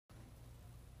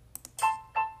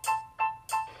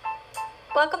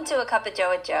Welcome to A Cup of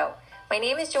Joe with Joe. My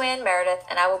name is Joanne Meredith,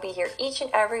 and I will be here each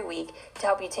and every week to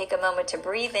help you take a moment to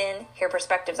breathe in, hear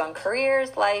perspectives on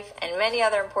careers, life, and many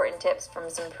other important tips from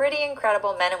some pretty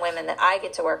incredible men and women that I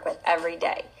get to work with every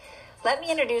day. Let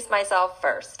me introduce myself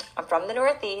first. I'm from the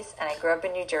Northeast, and I grew up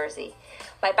in New Jersey.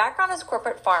 My background is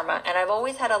corporate pharma, and I've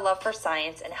always had a love for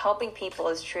science, and helping people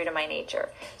is true to my nature.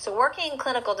 So working in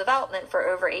clinical development for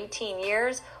over 18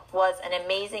 years was an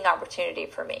amazing opportunity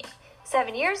for me.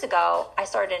 7 years ago, I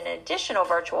started an additional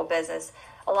virtual business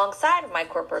alongside of my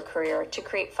corporate career to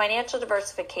create financial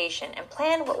diversification and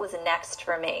plan what was next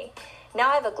for me. Now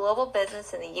I have a global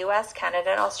business in the US, Canada,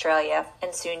 and Australia,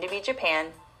 and soon to be Japan.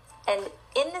 And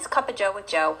in this Cup of Joe with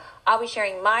Joe, I'll be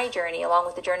sharing my journey along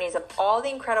with the journeys of all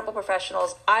the incredible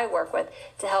professionals I work with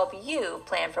to help you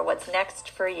plan for what's next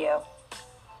for you.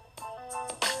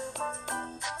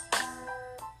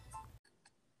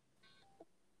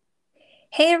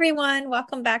 Hey everyone,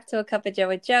 welcome back to A Cup of Joe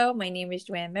with Joe. My name is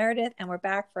Joanne Meredith, and we're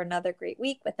back for another great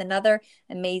week with another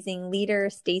amazing leader,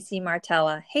 Stacy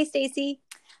Martella. Hey Stacy.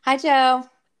 Hi Joe.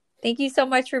 Thank you so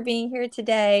much for being here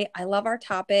today. I love our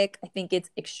topic. I think it's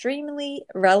extremely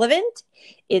relevant.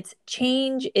 It's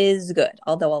change is good,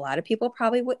 although a lot of people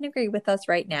probably wouldn't agree with us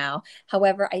right now.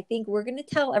 However, I think we're going to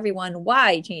tell everyone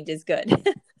why change is good.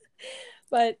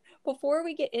 But before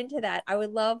we get into that, I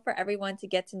would love for everyone to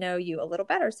get to know you a little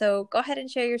better. So go ahead and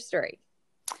share your story.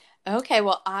 Okay,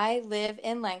 well, I live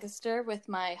in Lancaster with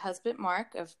my husband,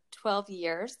 Mark, of 12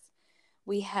 years.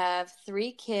 We have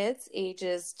 3 kids,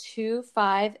 ages 2,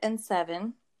 5, and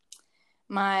 7.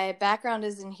 My background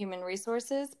is in human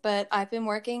resources, but I've been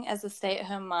working as a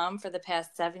stay-at-home mom for the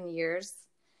past 7 years,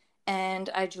 and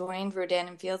I joined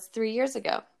Rodan & Fields 3 years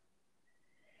ago.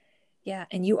 Yeah,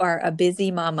 and you are a busy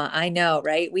mama. I know,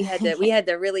 right? We had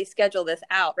to really schedule this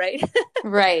out, right?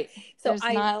 Right. So there's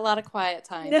not a lot of quiet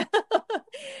time. No.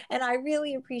 And I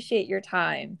really appreciate your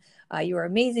time. You are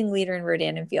an amazing leader in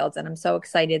Rodan & Fields, and I'm so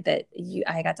excited that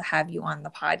I got to have you on the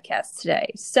podcast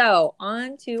today. So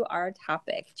on to our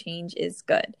topic, change is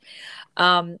good.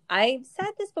 I've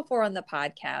said this before on the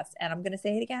podcast, and I'm going to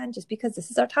say it again just because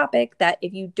this is our topic, that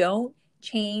if you don't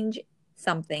change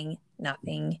something,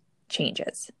 nothing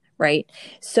changes. Right?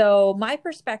 So my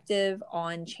perspective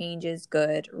on change is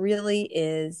good really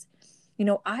is,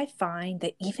 I find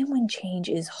that even when change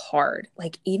is hard,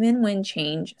 like even when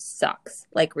change sucks,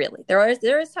 like really, there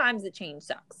is times that change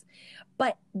sucks,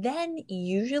 but then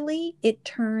usually it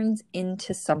turns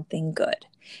into something good.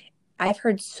 I've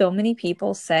heard so many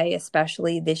people say,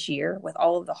 especially this year with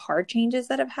all of the hard changes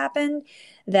that have happened,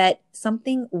 that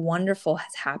something wonderful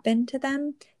has happened to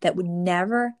them that would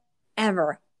never,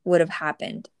 ever would have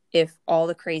happened if all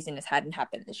the craziness hadn't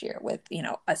happened this year with,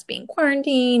 us being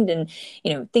quarantined and,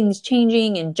 things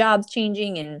changing and jobs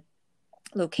changing and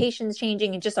locations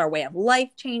changing and just our way of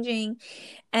life changing.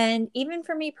 And even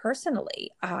for me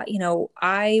personally,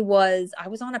 I was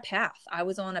on a path. I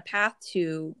was on a path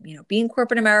to, be in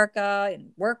corporate America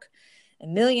and work a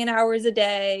million hours a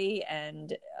day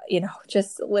and,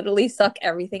 just literally suck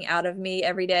everything out of me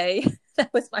every day.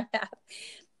 That was my path.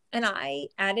 And I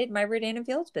added my Rodan &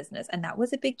 Fields business. And that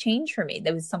was a big change for me.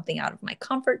 That was something out of my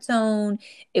comfort zone.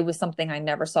 It was something I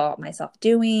never saw myself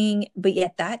doing. But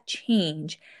yet that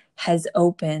change has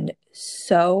opened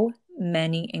so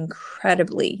many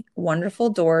incredibly wonderful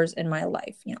doors in my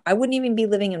life. I wouldn't even be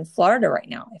living in Florida right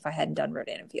now if I hadn't done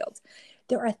Rodan & Fields.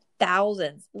 There are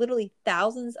thousands, literally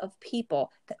thousands of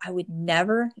people that I would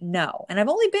never know. And I've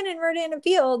only been in Rodan &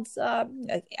 Fields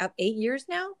 8 years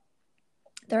now.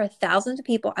 There are thousands of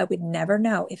people I would never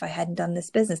know if I hadn't done this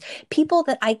business. People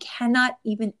that I cannot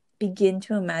even begin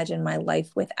to imagine my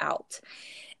life without.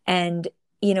 And,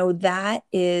 that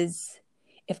is,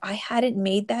 if I hadn't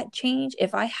made that change,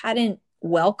 if I hadn't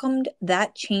welcomed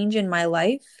that change in my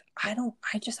life, I'm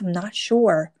not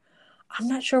sure. I'm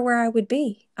not sure where I would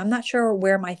be. I'm not sure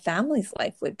where my family's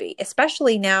life would be,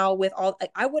 especially now with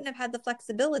I wouldn't have had the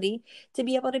flexibility to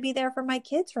be able to be there for my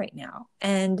kids right now.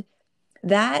 And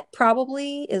that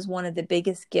probably is one of the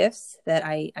biggest gifts that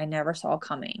I never saw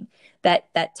coming.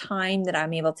 That time that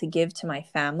I'm able to give to my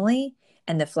family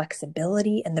and the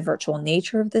flexibility and the virtual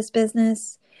nature of this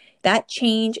business, that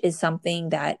change is something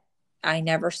that I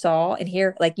never saw. And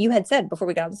here, like you had said before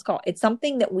we got on this call, it's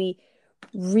something that we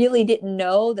really didn't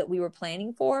know that we were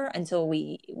planning for until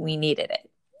we needed it.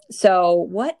 So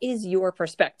what is your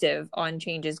perspective on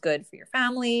change is good for your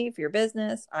family, for your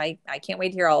business? I can't wait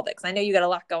to hear all of it because I know you got a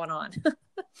lot going on.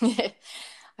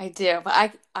 I do,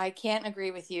 but I couldn't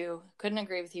agree with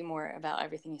you more about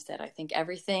everything you said. I think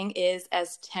everything is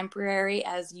as temporary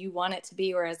as you want it to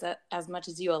be or as much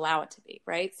as you allow it to be,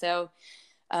 right? So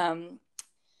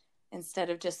instead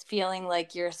of just feeling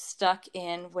like you're stuck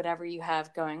in whatever you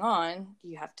have going on,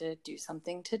 you have to do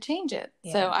something to change it.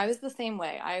 Yeah. So I was the same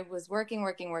way. I was working.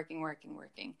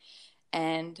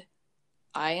 And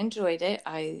I enjoyed it.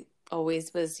 I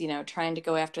always was, trying to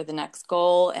go after the next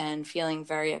goal and feeling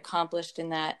very accomplished in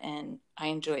that. And I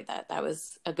enjoyed that. That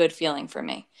was a good feeling for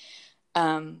me.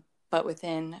 But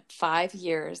within 5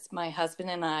 years, my husband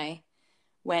and I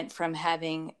went from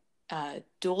having a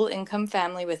dual income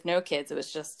family with no kids. It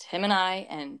was just him and I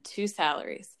and 2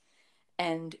 salaries.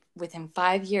 And within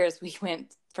 5 years, we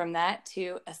went from that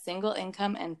to a single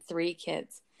income and 3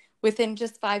 kids within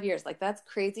just 5 years. Like, that's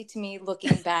crazy to me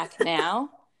looking back now.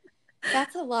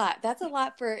 That's a lot. That's a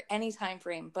lot for any time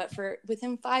frame. But for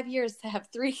within 5 years to have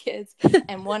 3 kids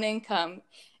and 1 income,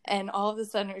 and all of a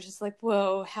sudden it was just like,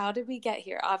 whoa, how did we get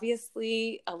here?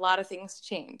 Obviously, a lot of things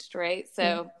changed, right?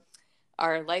 So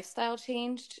our lifestyle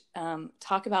changed.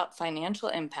 Talk about financial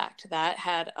impact. That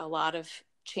had a lot of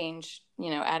change,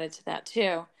 added to that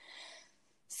too.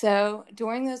 So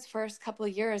during those first couple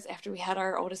of years after we had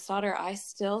our oldest daughter, I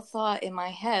still thought in my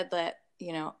head that,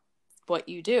 what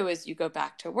you do is you go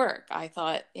back to work. I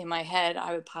thought in my head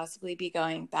I would possibly be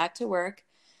going back to work.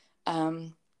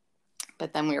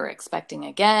 But then we were expecting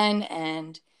again,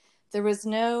 and there was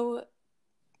no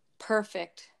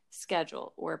perfect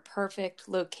schedule or perfect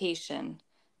location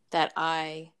that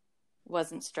I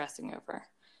wasn't stressing over.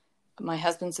 My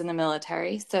husband's in the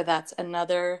military, so that's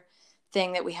another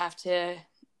thing that we have to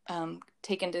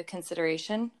take into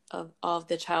consideration. Of all of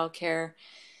the childcare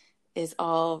is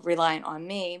all reliant on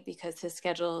me because his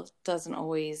schedule isn't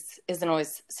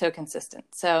always so consistent.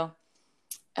 So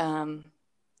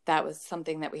that was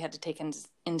something that we had to take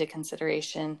into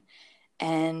consideration.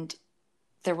 And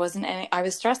there wasn't any, I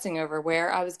was stressing over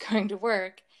where I was going to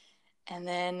work. And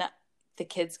then the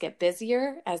kids get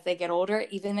busier as they get older.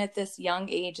 Even at this young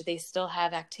age, they still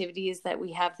have activities that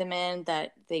we have them in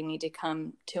that they need to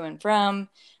come to and from.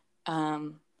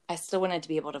 I still wanted to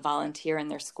be able to volunteer in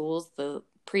their schools, the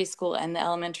preschool and the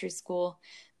elementary school.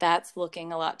 That's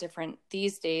looking a lot different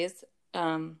these days.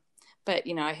 But,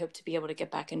 I hope to be able to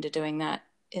get back into doing that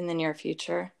in the near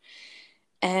future.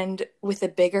 And with a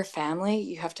bigger family,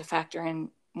 you have to factor in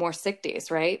more sick days,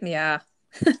 right? Yeah.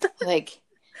 Like,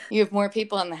 you have more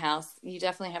people in the house. You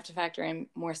definitely have to factor in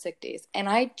more sick days. And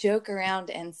I joke around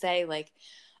and say, like,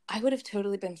 I would have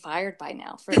totally been fired by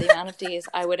now for the amount of days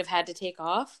I would have had to take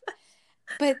off.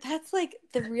 But that's like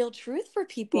the real truth for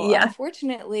people. Yeah.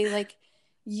 Unfortunately, like,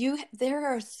 there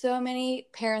are so many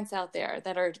parents out there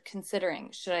that are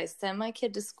considering, should I send my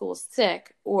kid to school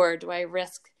sick, or do I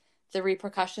risk the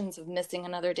repercussions of missing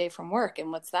another day from work?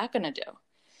 And what's that going to do?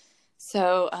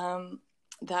 So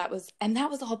that was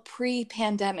all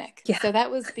pre-pandemic. Yeah. So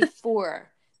that was before.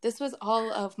 This was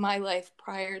all of my life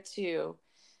prior to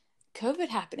COVID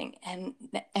happening. And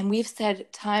we've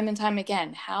said time and time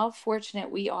again how fortunate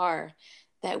we are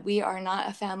that we are not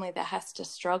a family that has to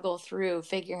struggle through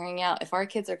figuring out if our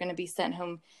kids are going to be sent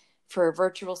home for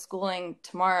virtual schooling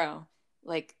tomorrow.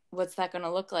 Like, what's that going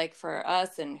to look like for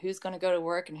us, and who's going to go to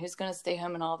work and who's going to stay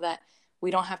home and all of that. We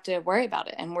don't have to worry about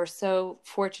it. And we're so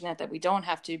fortunate that we don't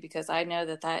have to, because I know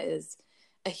that is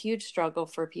a huge struggle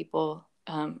for people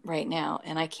right now.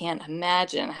 And I can't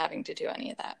imagine having to do any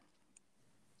of that.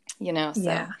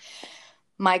 So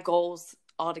my goals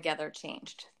altogether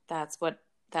changed. That's what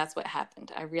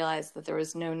happened. I realized that there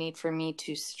was no need for me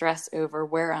to stress over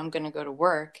where I'm going to go to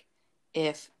work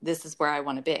if this is where I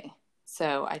want to be.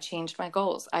 So I changed my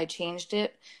goals. I changed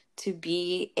it to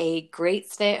be a great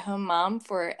stay-at-home mom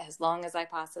for as long as I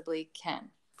possibly can.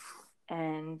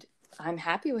 And I'm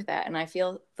happy with that. And I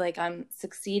feel like I'm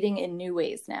succeeding in new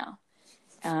ways now.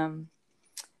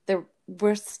 There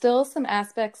were still some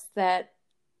aspects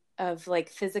of like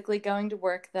physically going to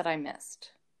work that I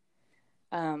missed.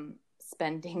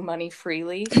 Spending money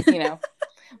freely,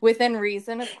 within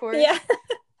reason, of course. Yeah.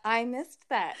 I missed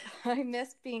that. I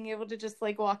missed being able to just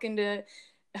like walk into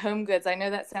Home Goods. I know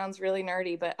that sounds really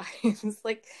nerdy, but I was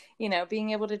like,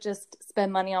 being able to just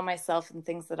spend money on myself and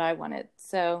things that I wanted.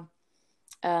 So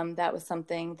that was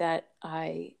something that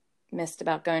I missed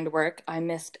about going to work. I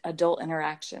missed adult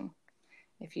interaction.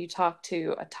 If you talk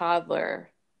to a toddler,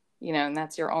 and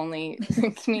that's your only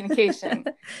communication,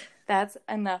 that's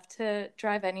enough to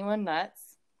drive anyone nuts.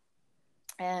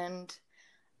 And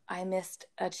I missed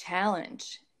a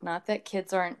challenge. Not that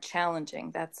kids aren't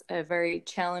challenging. That's a very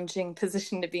challenging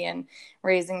position to be in,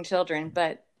 raising children,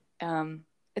 but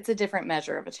it's a different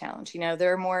measure of a challenge.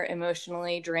 They're more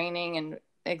emotionally draining and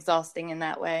exhausting in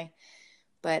that way.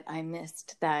 But I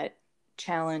missed that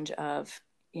challenge of,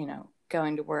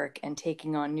 going to work and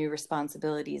taking on new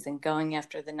responsibilities and going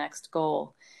after the next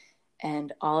goal.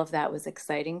 And all of that was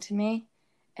exciting to me.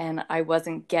 And I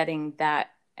wasn't getting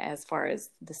that as far as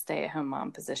the stay-at-home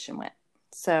mom position went.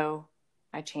 So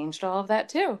I changed all of that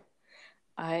too.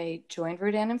 I joined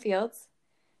Rodan and Fields,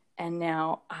 and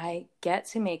now I get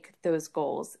to make those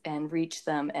goals and reach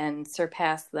them and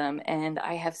surpass them. And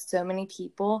I have so many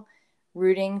people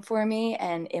rooting for me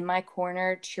and in my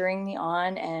corner, cheering me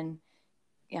on, and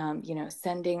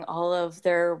sending all of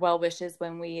their well wishes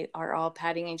when we are all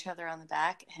patting each other on the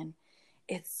back. And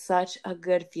it's such a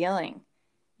good feeling.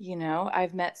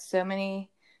 I've met so many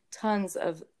tons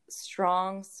of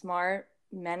strong, smart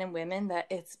men and women that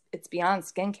it's beyond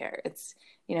skincare. It's,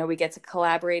 we get to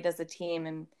collaborate as a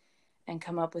team and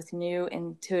come up with new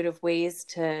intuitive ways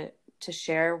to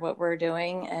share what we're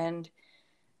doing and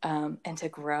to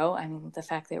grow. I mean, the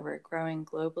fact that we're growing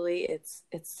globally, it's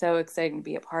so exciting to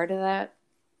be a part of that.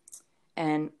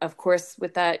 And of course,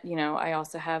 with that, I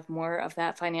also have more of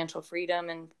that financial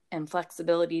freedom and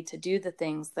flexibility to do the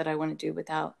things that I want to do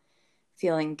without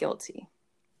feeling guilty.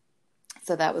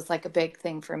 So that was like a big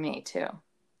thing for me too.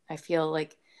 I feel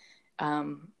like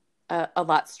a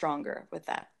lot stronger with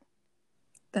that.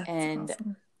 That's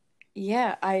awesome.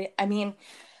 Yeah, I mean,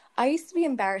 I used to be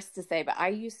embarrassed to say, but I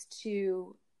used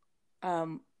to,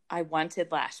 I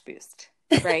wanted Lash Boost,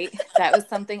 right? That was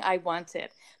something I wanted,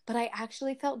 but I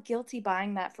actually felt guilty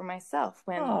buying that for myself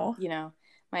when,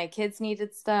 my kids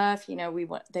needed stuff,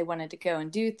 they wanted to go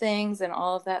and do things, and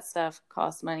all of that stuff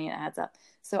costs money and adds up.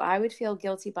 So I would feel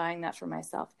guilty buying that for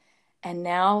myself. And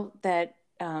now that,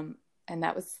 and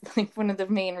that was like one of the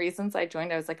main reasons I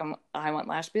joined, I was like, I want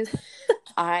Lash Boost.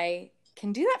 I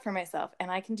can do that for myself,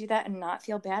 and I can do that and not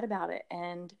feel bad about it.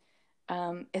 And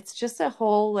it's just a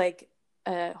whole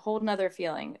nother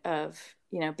feeling of,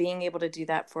 being able to do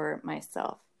that for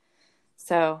myself.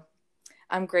 So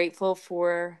I'm grateful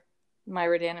for my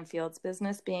Rodan and Fields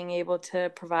business being able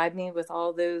to provide me with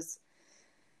all those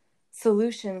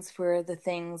solutions for the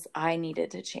things I needed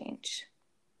to change.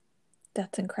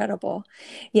 That's incredible.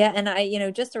 Yeah.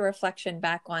 And just a reflection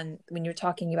back on when you're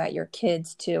talking about your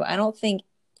kids too, I don't think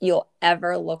you'll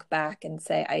ever look back and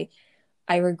say,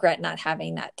 I regret not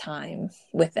having that time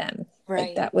with them. Right.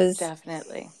 Like that was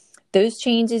definitely. Those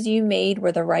changes you made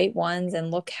were the right ones,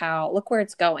 and look where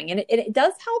it's going. And it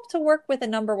does help to work with a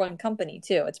number one company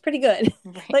too. It's pretty good.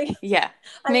 Right.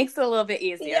 Makes it a little bit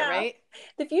easier, right?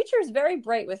 The future is very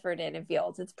bright with Rodan and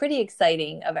Fields. It's pretty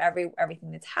exciting of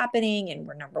everything that's happening, and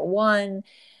we're number one.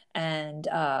 And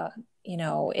I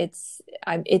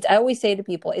always say to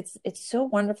people, it's so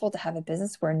wonderful to have a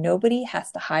business where nobody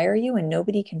has to hire you and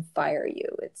nobody can fire you.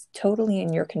 It's totally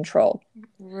in your control.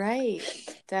 Right.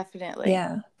 Definitely.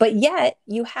 Yeah. But yet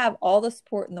you have all the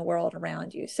support in the world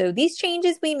around you. So these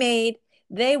changes we made,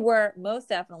 they were most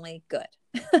definitely good.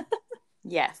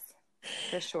 Yes,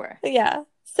 for sure. Yeah.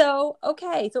 So,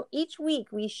 okay. So each week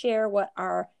we share what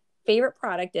our favorite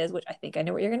product is, which I think I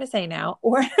know what you're going to say now,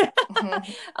 or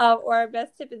or our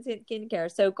best tip in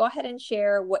skincare. So go ahead and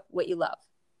share what you love.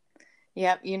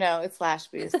 Yep, it's Lash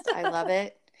Boost. I love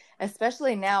it,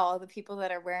 especially now. All the people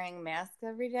that are wearing masks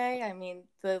every day. I mean,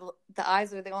 the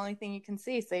eyes are the only thing you can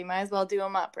see, so you might as well do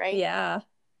them up, right? Yeah.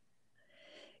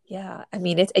 I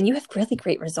mean, and you have really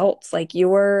great results. Like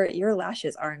your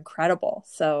lashes are incredible.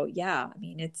 So yeah, I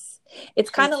mean, it's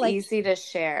kind of like easy to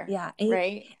share. Yeah.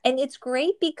 Right. And it's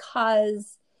great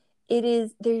because they're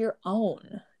your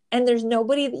own, and there's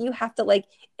nobody that you have to like,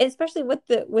 especially with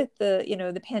the,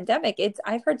 the pandemic.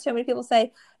 I've heard so many people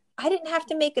say, I didn't have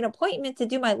to make an appointment to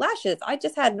do my lashes. I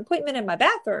just had an appointment in my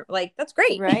bathroom. Like, that's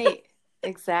great. Right.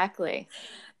 Exactly.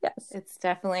 Yes. It's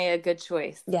definitely a good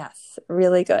choice. Yes,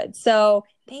 really good. So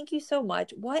thank you so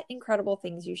much. What incredible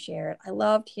things you shared. I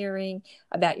loved hearing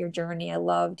about your journey. I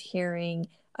loved hearing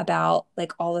about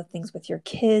like all the things with your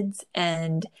kids,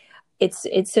 and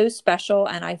it's so special.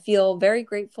 And I feel very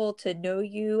grateful to know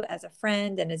you as a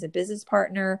friend and as a business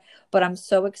partner, but I'm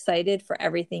so excited for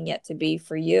everything yet to be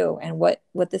for you and what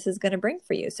this is going to bring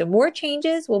for you. So more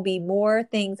changes will be more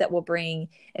things that will bring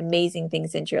amazing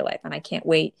things into your life. And I can't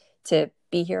wait to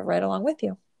be here right along with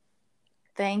you.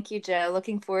 Thank you, Jo.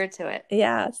 Looking forward to it.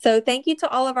 Yeah. So thank you to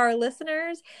all of our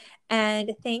listeners,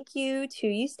 and thank you to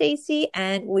you, Stacy,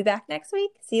 and we'll be back next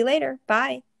week. See you later.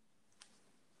 Bye.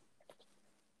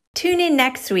 Tune in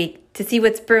next week to see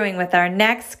what's brewing with our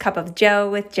next cup of Jo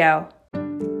with Jo.